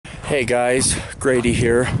Hey guys, Grady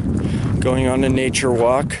here, going on a nature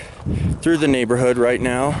walk through the neighborhood right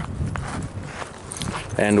now.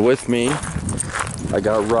 And with me, I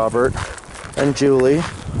got Robert and Julie.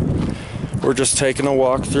 We're just taking a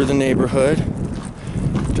walk through the neighborhood.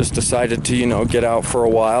 Just decided to, get out for a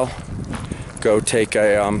while. Go take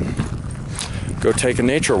a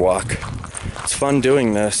nature walk. It's fun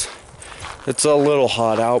doing this. It's a little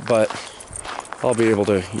hot out, but I'll be able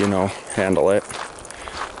to, handle it.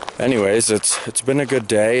 Anyways, it's been a good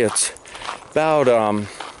day. It's about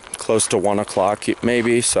close to 1 o'clock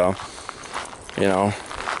maybe, so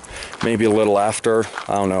maybe a little after,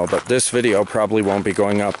 I don't know, but this video probably won't be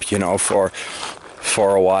going up for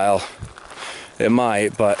a while. It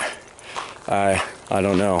might, but I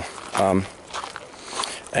don't know.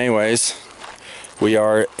 Anyways, we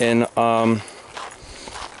are in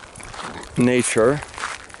nature.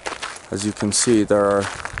 As you can see, there are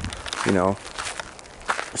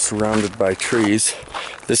surrounded by trees.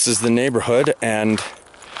 This is the neighborhood, and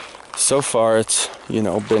so far it's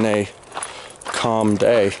been a calm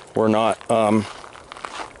day. We're not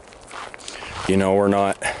we're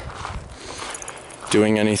not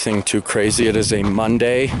doing anything too crazy. It is a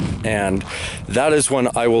Monday, and that is when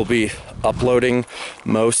I will be uploading.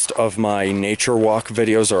 Most of my nature walk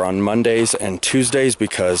videos are on Mondays and Tuesdays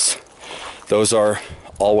because those are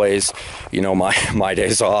always my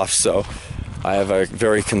days off. So I have a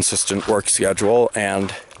very consistent work schedule,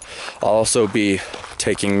 and I'll also be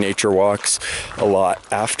taking nature walks a lot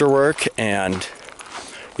after work, and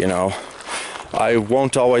I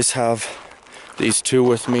won't always have these two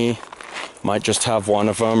with me. Might just have one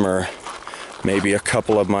of them, or maybe a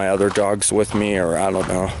couple of my other dogs with me, or I don't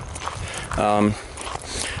know.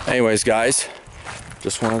 Anyways, guys,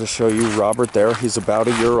 just wanted to show you Robert there. He's about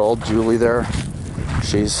a year old. Julie there,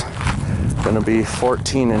 she's gonna be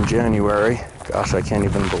 14 in January. Gosh, I can't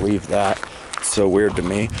even believe that. It's so weird to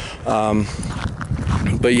me.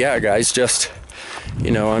 But yeah, guys, just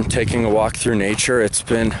I'm taking a walk through nature. It's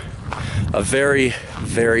been a very,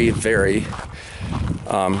 very, very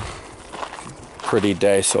pretty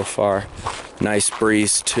day so far. Nice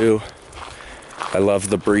breeze too. I love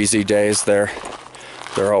the breezy days. They're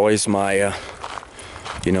always my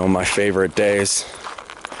my favorite days.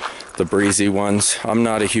 The breezy ones. I'm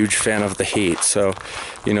not a huge fan of the heat, so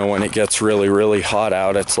when it gets really, really hot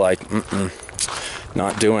out, it's like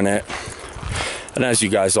not doing it. And as you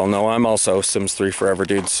guys all know, I'm also Sims 3 Forever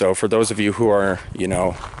Dude. So for those of you who are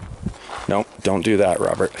no, don't do that,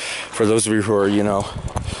 Robert. For those of you who are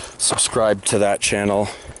subscribed to that channel,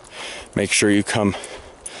 make sure you come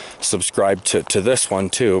subscribe to this one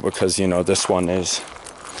too, because this one is,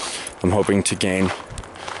 I'm hoping to gain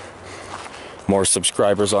more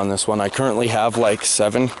subscribers on this one. I currently have like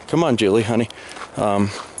 7. Come on, Julie, honey.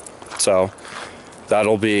 So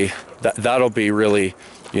that'll be really,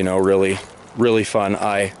 really, really fun.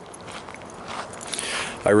 I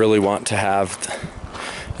really want to have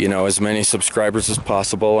as many subscribers as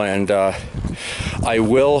possible, and I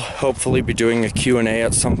will hopefully be doing a Q&A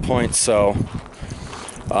at some point. So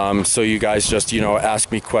so you guys just ask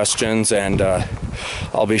me questions, and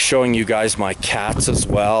I'll be showing you guys my cats as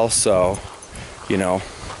well. So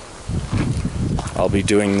I'll be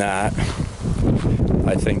doing that.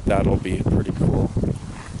 I think that'll be pretty cool.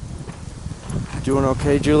 Doing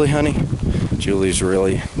okay, Julie, honey? Julie's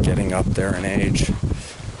really getting up there in age,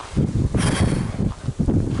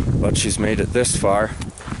 but she's made it this far.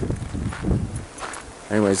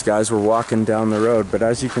 Anyways, guys, we're walking down the road, but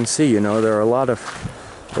as you can see, there are a lot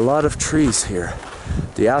of trees here.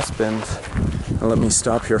 The aspens, and let me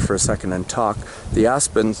stop here for a second and talk. The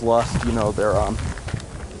aspens lost, their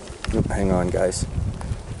hang on, guys.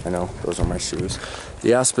 I know, those are my shoes.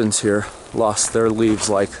 The aspens here lost their leaves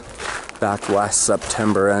like back last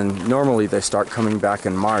September, and normally they start coming back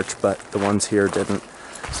in March, but the ones here didn't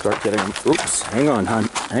start getting them. Oops, hang on, hon,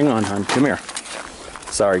 come here.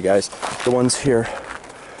 Sorry, guys. The ones here,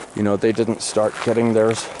 they didn't start getting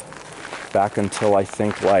theirs back until I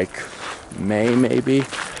think like May maybe.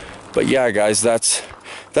 But yeah, guys, that's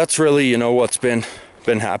really what's been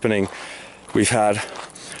happening. We've had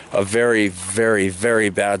a very, very, very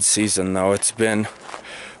bad season, though. It's been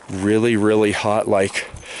really, really hot. Like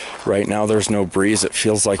right now there's no breeze. It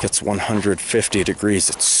feels like it's 150 degrees.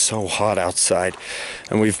 It's so hot outside,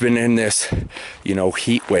 and we've been in this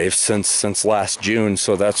heat wave since last June.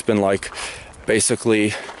 So that's been like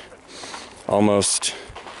basically almost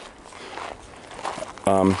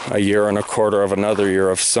a year and a quarter of another year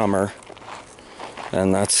of summer,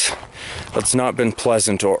 and that's not been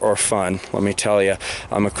pleasant or fun, let me tell you.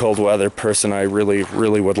 I'm a cold weather person. I really,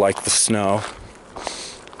 really would like the snow.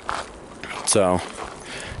 So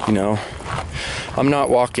you know, I'm not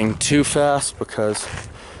walking too fast because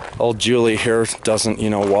old Julie here doesn't, you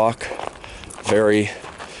know, walk very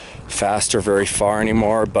fast or very far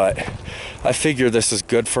anymore, but I figure this is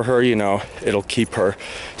good for her, you know, it'll keep her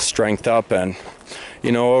strength up, and,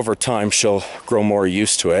 you know, over time she'll grow more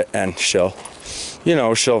used to it, and she'll, you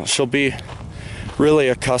know, she'll be really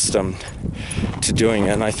accustomed to doing it,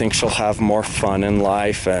 and I think she'll have more fun in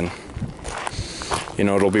life, and, you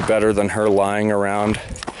know, it'll be better than her lying around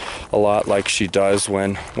a lot like she does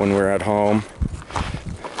when we're at home.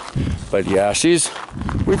 But yeah,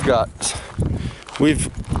 we've got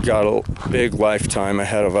a big lifetime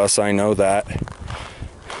ahead of us, I know that.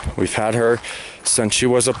 We've had her since she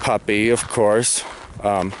was a puppy, of course.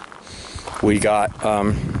 We got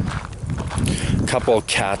a couple of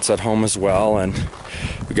cats at home as well, and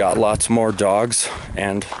we got lots more dogs,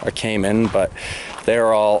 and I came in, but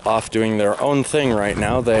they're all off doing their own thing right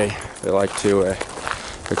now. They like to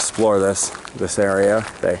explore this area.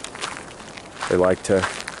 They like to,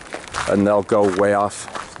 and they'll go way off.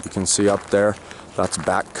 You can see up there, that's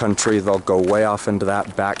back country. They'll go way off into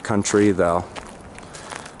that back country.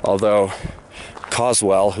 Although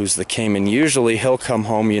Coswell, who's the Cayman, usually he'll come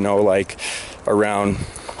home, you know, like around,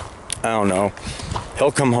 I don't know,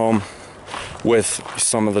 he'll come home with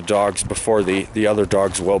some of the dogs before the other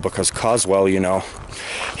dogs will, because Coswell, you know,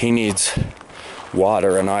 he needs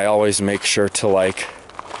water, and I always make sure to like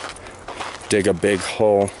dig a big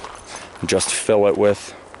hole and just fill it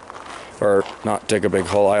with, or not dig a big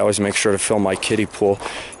hole, I always make sure to fill my kiddie pool,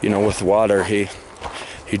 you know, with water. He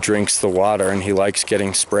drinks the water, and he likes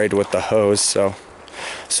getting sprayed with the hose, so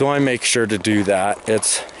I make sure to do that.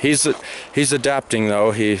 He's adapting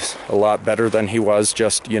though. He's a lot better than he was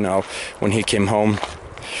just, you know, when he came home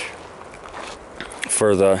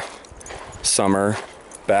for the summer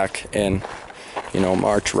back in, you know,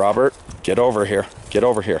 March. Robert, get over here. Get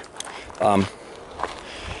over here.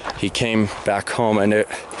 He came back home, and it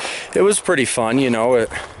was pretty fun, you know. It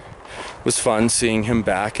was fun seeing him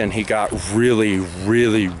back, and he got really,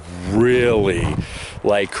 really, really,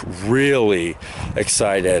 like really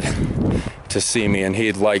excited to see me, and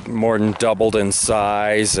he'd like more than doubled in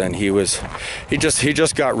size, and he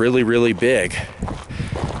just got really, really big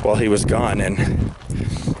while he was gone, and,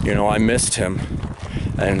 you know, I missed him,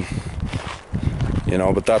 and, you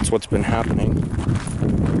know, but that's what's been happening.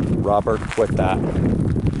 Robert, quit that.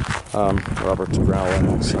 Robert's growling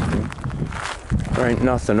or something. There ain't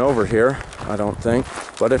nothing over here, I don't think,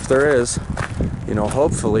 but if there is, you know,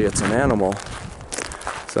 hopefully it's an animal.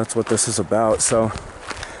 So that's what this is about. So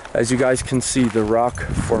as you guys can see, the rock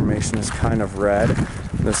formation is kind of red.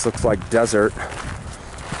 This looks like desert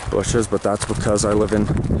bushes, but that's because I live in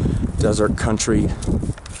desert country,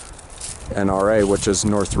 NRA, which is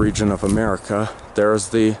North Region of America. There's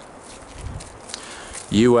the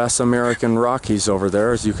U.S. American Rockies over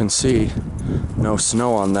there, as you can see. No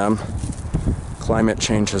snow on them. Climate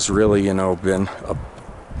change has really, you know, been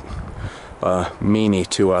a meanie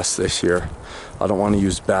to us this year. I don't want to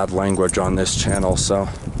use bad language on this channel, so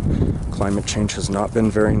climate change has not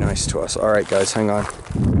been very nice to us. Alright guys, hang on.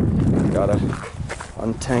 Gotta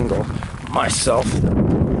untangle myself.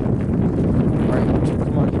 Alright,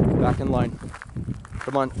 come on, back in line.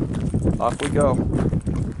 Come on, off we go.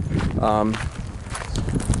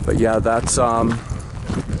 But yeah, that's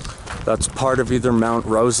part of either Mount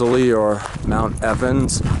Rosalie or Mount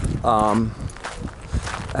Evans.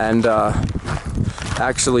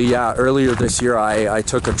 Actually, yeah, earlier this year I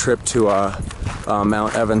took a trip to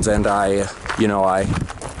Mount Evans, and I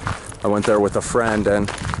went there with a friend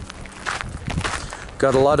and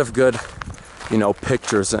got a lot of good, you know,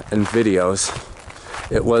 pictures and videos.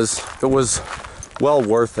 It was well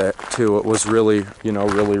worth it too. It was really, you know,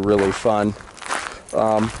 really fun.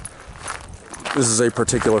 This is a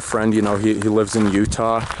particular friend, you know, he lives in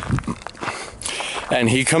Utah, and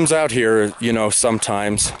he comes out here, you know,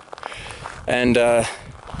 sometimes, and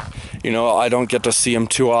you know, I don't get to see him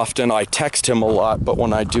too often. I text him a lot, but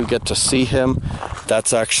when I do get to see him,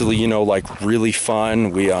 that's actually, you know, like really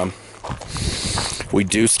fun. We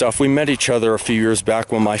do stuff. We met each other a few years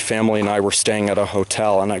back when my family and I were staying at a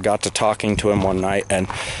hotel, and I got to talking to him one night, and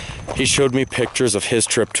he showed me pictures of his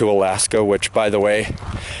trip to Alaska, which, by the way,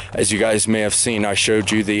 as you guys may have seen, I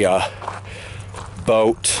showed you the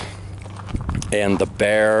boat and the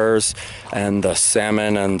bears and the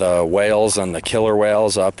salmon and the whales and the killer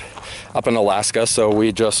whales up in Alaska. So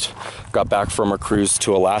we just got back from a cruise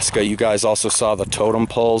to Alaska. You guys also saw the totem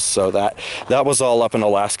poles, so that was all up in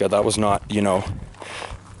Alaska. That was not, you know,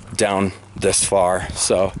 down this far.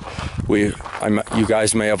 So you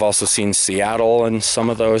guys may have also seen Seattle and some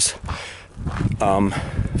of those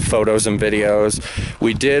photos and videos.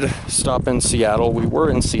 We did stop in Seattle. We were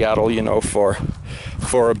in Seattle, you know, for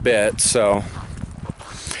a bit. So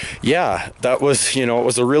yeah, that was, you know, it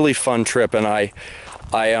was a really fun trip, and I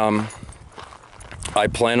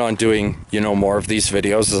plan on doing, you know, more of these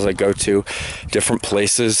videos as I go to different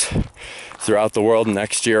places throughout the world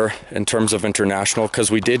next year in terms of international, because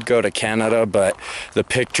we did go to Canada, but the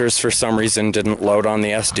pictures for some reason didn't load on the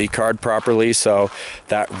SD card properly, so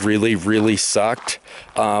that really sucked.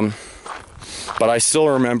 But I still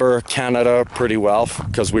remember Canada pretty well,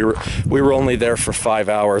 because we were only there for 5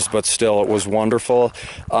 hours, but still it was wonderful.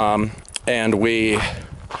 And we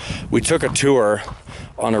took a tour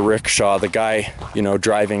on a rickshaw. The guy, you know,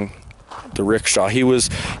 driving the rickshaw, he was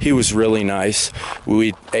really nice.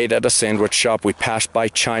 We ate at a sandwich shop. We passed by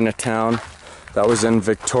Chinatown. That was in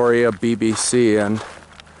Victoria, BBC, and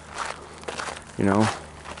you know,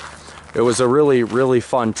 it was a really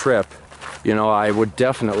fun trip. You know, I would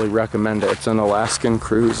definitely recommend it. It's an Alaskan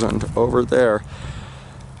cruise, and over there,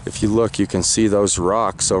 if you look, you can see those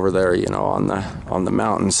rocks over there, you know, on the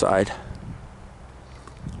mountainside.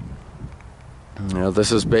 You know,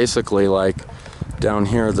 this is basically like down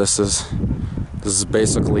here, this is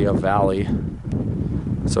basically a valley.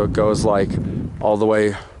 So it goes like all the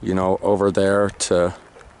way, you know, over there to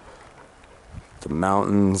the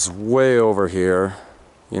mountains way over here,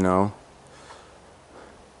 you know.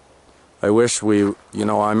 I wish we, you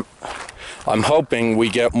know, I'm hoping we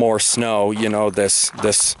get more snow, you know, this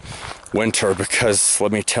winter, because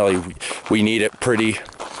let me tell you, we need it pretty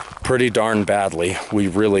darn badly. We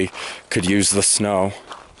really could use the snow.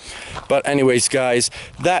 But anyways, guys,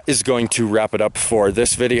 that is going to wrap it up for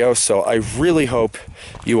this video. So I really hope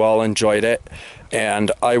you all enjoyed it,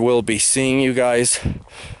 and I will be seeing you guys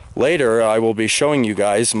later. I will be showing you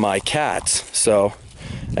guys my cats. So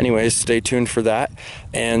anyways, stay tuned for that.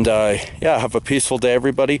 And yeah, have a peaceful day,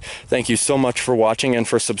 everybody. Thank you so much for watching and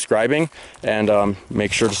for subscribing. And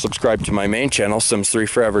make sure to subscribe to my main channel, Sims 3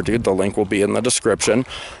 Forever Dude. The link will be in the description.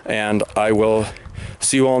 And I will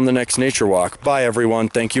see you all in the next nature walk. Bye, everyone.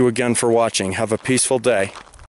 Thank you again for watching. Have a peaceful day.